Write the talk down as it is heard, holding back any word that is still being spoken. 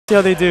See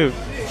how they do.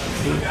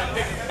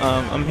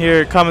 I'm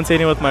here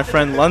commentating with my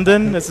friend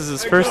London. This is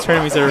his first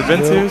tournament he's ever been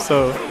to,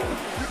 so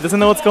he doesn't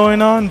know what's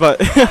going on,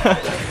 but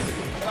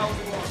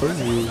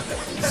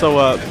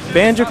so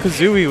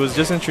Banjo-Kazooie was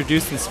just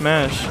introduced in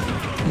Smash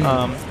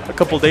a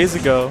couple days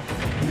ago,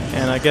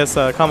 and I guess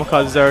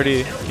Kamikaze is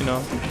already, you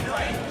know,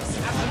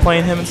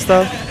 playing him and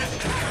stuff.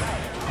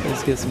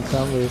 Let's get some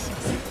combos.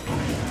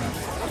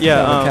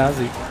 Yeah,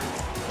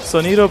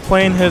 Sonido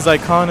playing his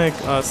iconic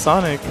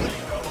Sonic.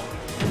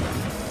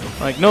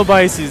 Like, no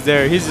biases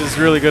there. He's just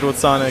really good with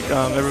Sonic.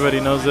 Everybody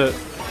knows it.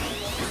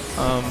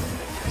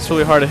 It's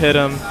really hard to hit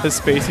him. His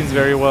spacing's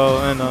very well,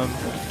 and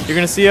you're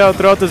gonna see how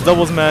throughout this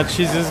doubles match,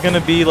 he's just gonna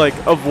be like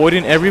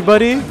avoiding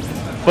everybody.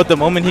 But the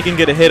moment he can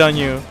get a hit on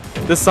you,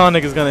 this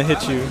Sonic is gonna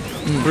hit you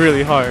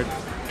really hard.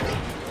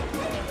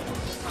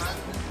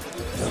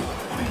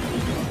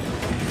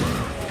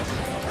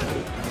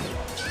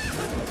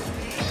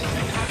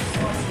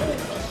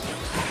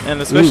 And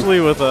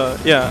especially with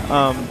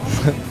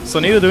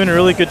Sonido doing a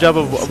really good job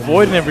of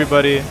avoiding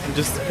everybody and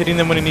just hitting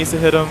them when he needs to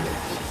hit them.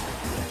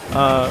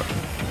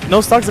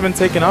 No stocks have been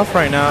taken off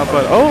right now,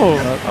 but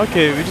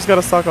okay, we just got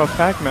to stock off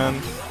Pac-Man.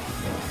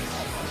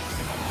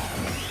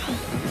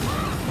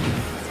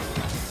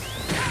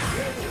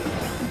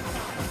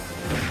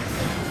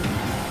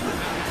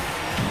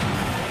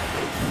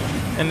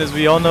 And as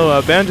we all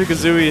know,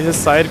 Banjo-Kazooie, his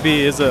side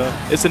B is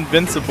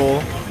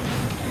invincible.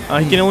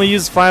 He can only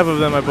use 5 of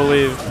them, I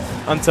believe,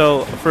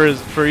 until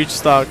for each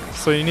stock.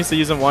 So he needs to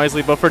use them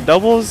wisely. But for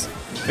doubles,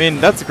 I mean,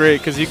 that's great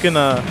because you can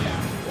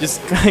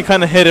just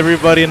kind of hit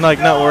everybody and like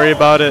not worry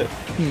about it,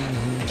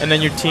 and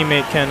then your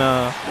teammate can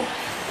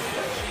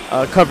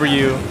cover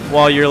you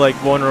while you're like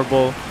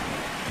vulnerable.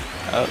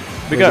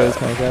 We got.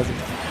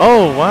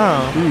 Oh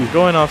wow!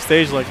 Going off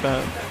stage like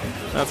that,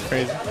 that's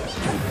crazy.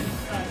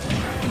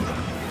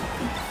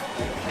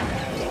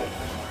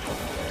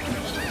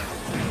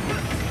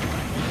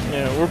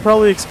 Yeah, we're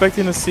probably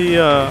expecting to see,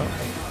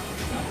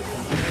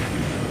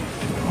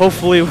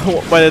 hopefully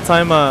by the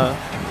time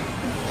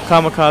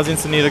Kamikaze and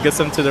Sonido gets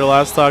them to their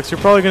last stocks, you're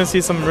probably going to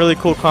see some really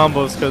cool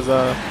combos because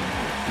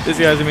these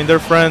guys, I mean, they're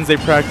friends, they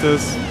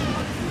practice,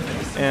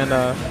 and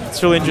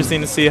it's really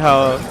interesting to see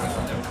how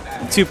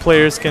 2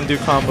 players can do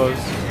combos.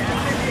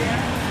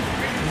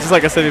 Just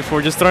like I said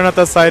before, just throwing out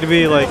that side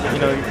B, like, you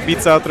know,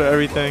 beats out through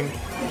everything.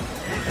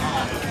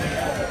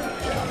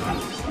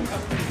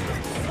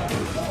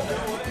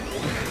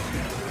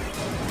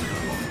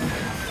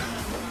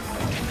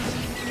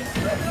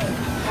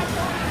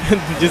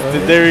 Just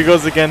there he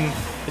goes again.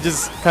 It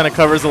just kind of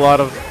covers a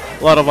lot of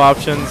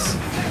options.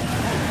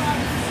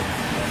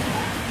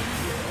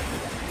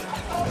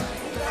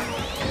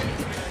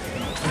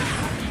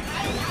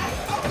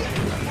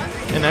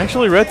 And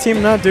actually, red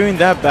team not doing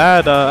that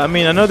bad. I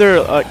mean, I know they're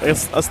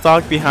a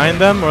stock behind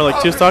them, or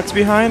like 2 stocks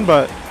behind,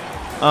 but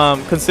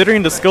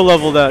considering the skill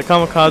level that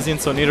Kamikaze and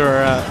Sonido are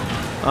at,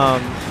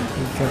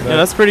 yeah,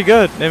 that's pretty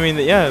good. I mean,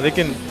 yeah, they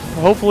can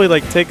hopefully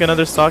like take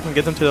another stock and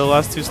get them to the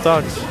last 2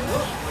 stocks.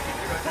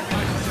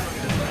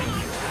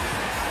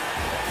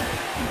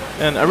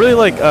 And I really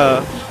like,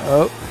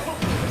 oh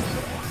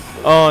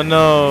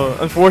no,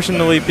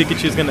 unfortunately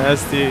Pikachu's gonna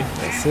SD.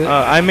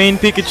 I main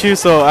Pikachu,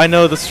 so I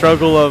know the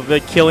struggle of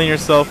like killing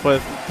yourself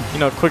with, you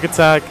know, quick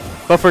attack.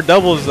 But for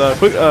doubles,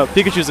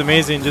 Pikachu's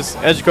amazing, just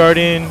edge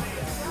guarding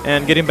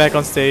and getting back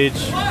on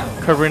stage,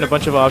 covering a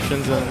bunch of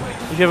options, and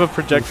if you have a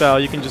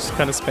projectile, you can just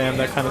kind of spam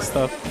that kind of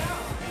stuff.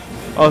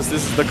 Oh, so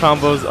this is the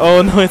combos.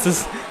 Oh no, it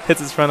just hits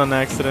his friend on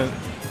accident.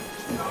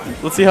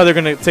 Let's see how they're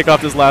gonna take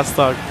off this last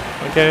stock,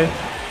 okay?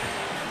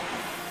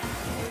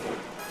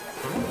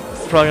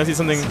 Probably gonna see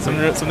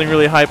something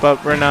really hype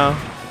up right now.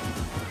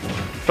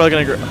 Probably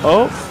gonna you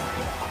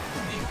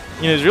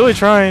know, he's really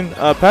trying.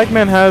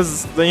 Pac-Man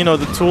has the, you know,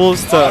 the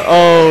tools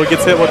to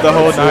gets hit with the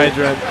whole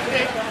hydrant.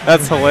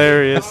 That's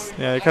hilarious.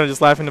 Yeah, you're kind of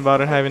just laughing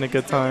about it, having a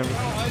good time.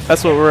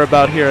 That's what we're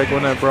about here at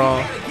Gwinnett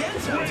Brawl.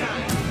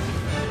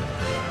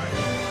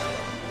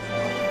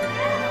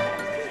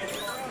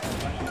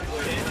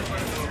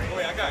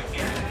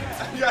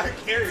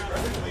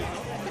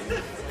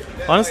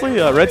 Honestly,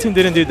 red team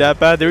didn't do that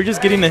bad. They were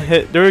just getting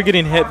hit. They were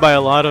getting hit by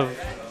a lot of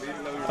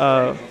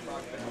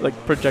like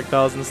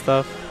projectiles and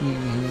stuff.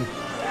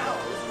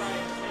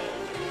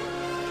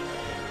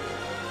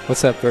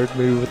 What's that bird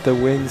movie with the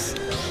wings?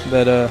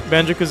 That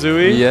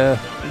Banjo-Kazooie. Yeah.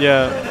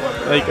 Yeah.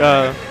 Like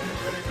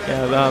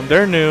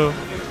they're new.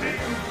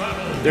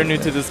 They're new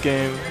to this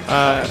game.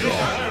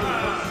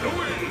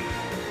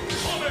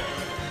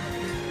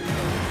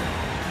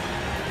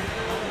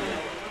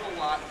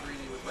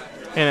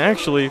 And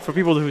actually, for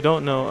people who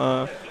don't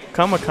know,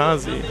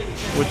 Kamikaze,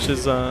 which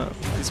is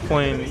he's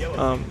playing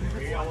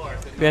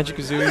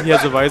Banjo-Kazooie, he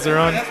has a visor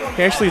on.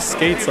 He actually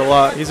skates a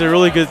lot. He's a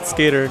really good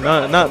skater.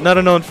 Not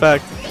a known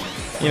fact.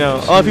 You know,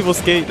 a lot of people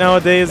skate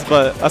nowadays,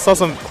 but I saw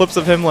some clips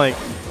of him like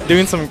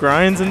doing some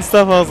grinds and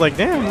stuff. I was like,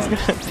 damn, this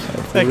guy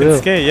that can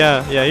skate.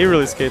 Yeah, he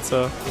really skates.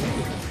 So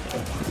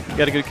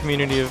got a good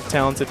community of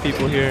talented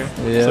people here.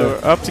 Yeah. So we're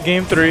up to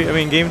game 2.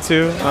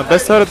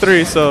 Best out of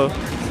 3. So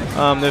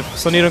If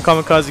Sonido and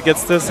Kamikaze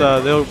gets this,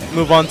 they'll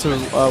move on to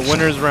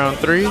winners round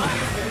 3.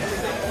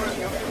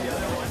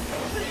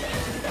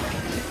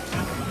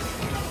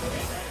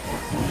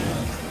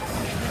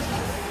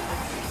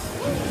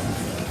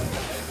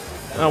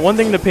 One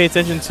thing to pay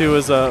attention to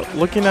is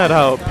looking at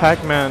how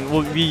Pac-Man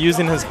will be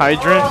using his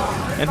hydrant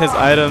and his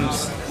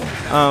items.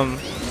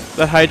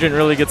 That hydrant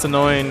really gets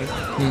annoying,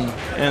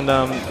 and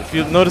if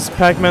you notice,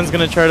 Pac-Man's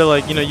gonna try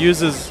to use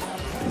his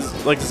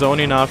like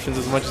zoning options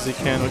as much as he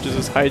can, which is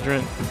his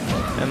hydrant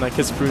and like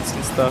his fruits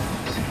and stuff.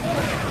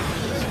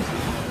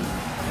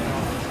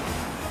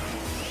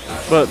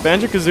 But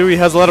Banjo-Kazooie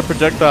has a lot of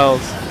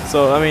projectiles,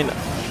 so I mean,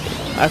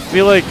 I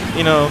feel like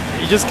he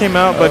just came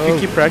out, but if you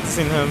keep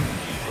practicing him,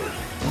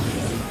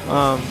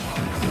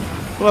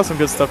 we'll have some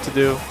good stuff to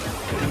do.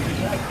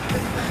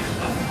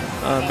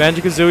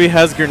 Banjo-Kazooie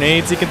has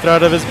grenades he can throw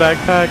out of his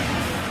backpack.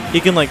 He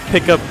can like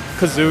pick up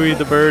Kazooie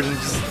the bird and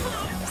just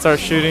start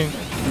shooting.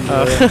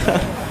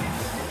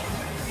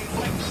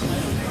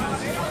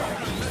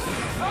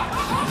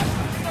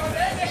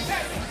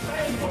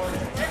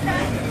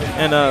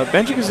 And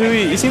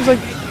Banjo-Kazooie, he seems like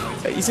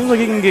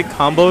he can get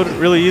comboed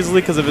really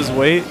easily because of his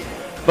weight.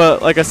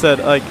 But like I said,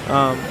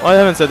 well, I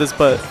haven't said this,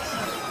 but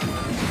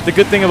the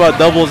good thing about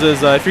doubles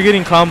is if you're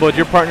getting comboed,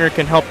 your partner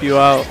can help you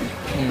out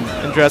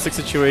in drastic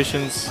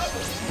situations.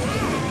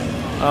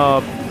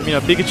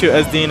 Pikachu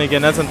SDing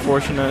again, that's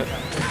unfortunate.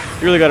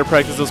 You really got to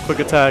practice those quick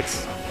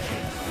attacks.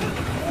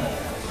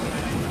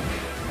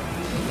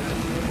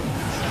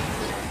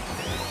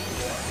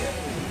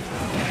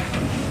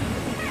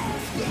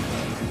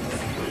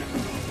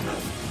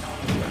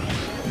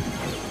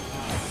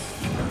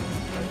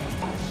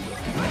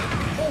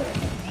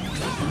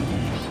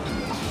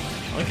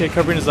 Okay,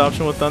 covering his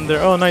option with Thunder.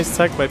 Oh, nice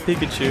tech by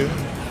Pikachu.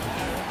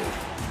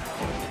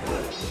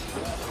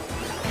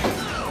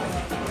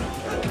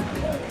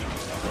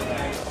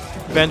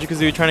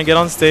 Banjo-Kazooie trying to get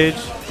on stage.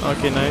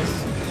 Okay,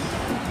 nice.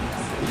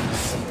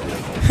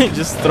 He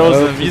just throws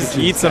him. He just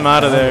eats him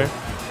out of there.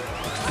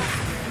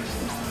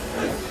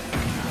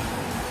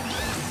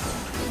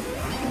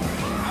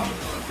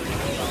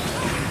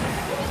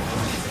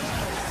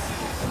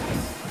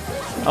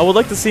 I would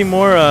like to see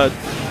more, I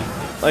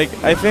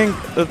think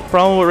the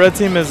problem with Red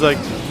Team is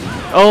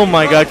oh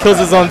my god, kills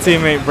his own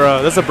teammate,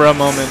 bro. That's a bro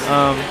moment.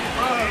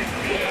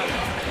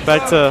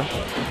 Back to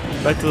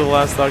the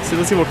last stock.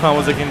 Let's see what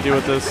combos they can do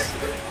with this.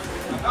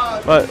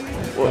 But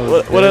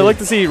what I'd like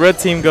to see Red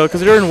Team go, because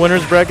they're in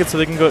winners bracket, so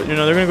they can go. They're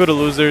gonna go to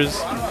losers.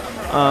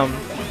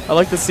 I'd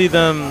like to see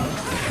them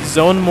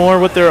zone more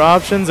with their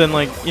options and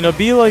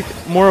be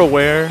more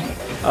aware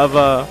of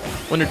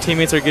when their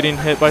teammates are getting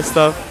hit by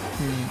stuff.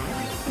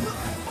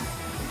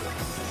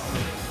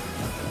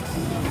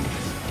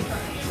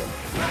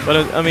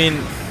 But I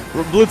mean,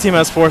 blue team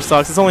has 4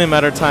 stocks. It's only a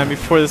matter of time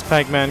before this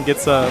Pac-Man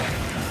gets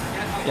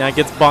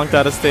gets bonked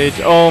out of stage.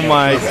 Oh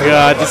my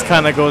god, just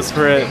kind of goes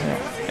for it.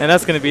 And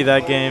that's going to be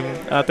that game.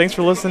 Thanks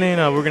for listening.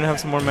 We're going to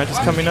have some more matches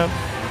coming up.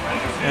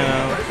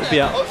 And we'll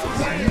be out.